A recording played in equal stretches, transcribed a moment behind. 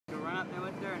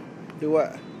Do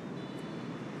what?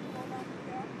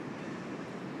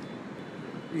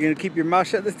 You gonna keep your mouth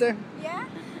shut this time? Yeah?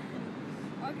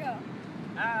 I'll go.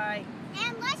 Hi.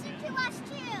 And listen to us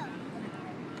too.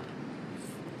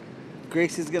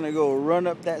 Gracie's gonna go run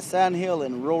up that sand hill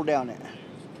and roll down it.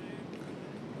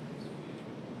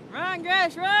 Run,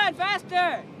 Grace, run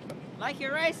faster! Like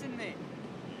you're racing me.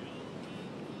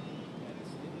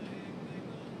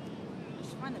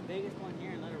 Just find the biggest one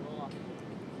here and let it roll off.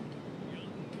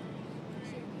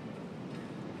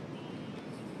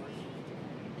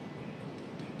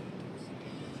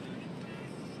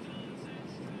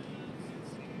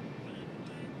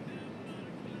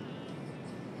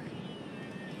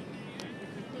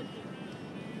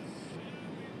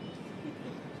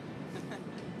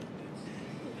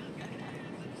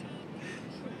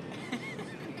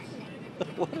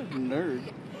 What a nerd.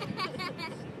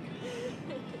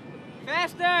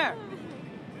 Faster!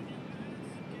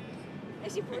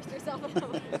 And she forced herself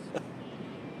out.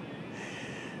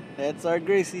 That's our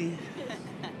Gracie.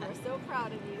 We're so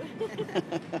proud of you.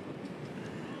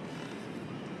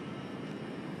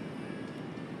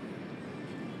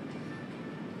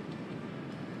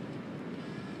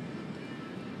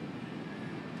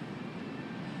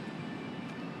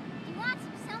 You want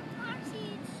some sunflower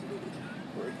seeds?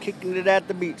 We're kicking it at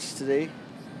the beach today.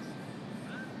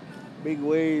 Big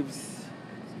waves.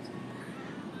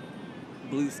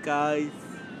 Blue skies.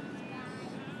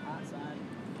 Hot sun.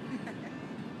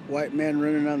 White man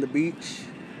running on the beach.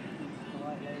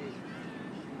 White lady.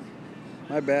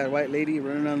 My bad, white lady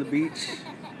running on the beach.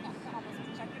 Almost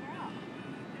checking her out.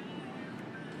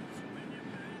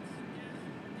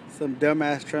 Some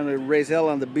dumbass trying to raise hell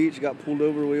on the beach got pulled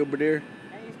over way over there.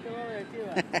 And you still over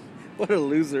there too. What a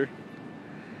loser.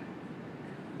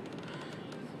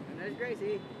 And there's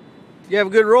Gracie. You have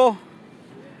a good roll?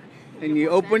 And you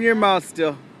open your mouth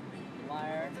still.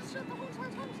 Liar.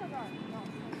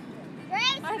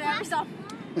 Grace, I never saw.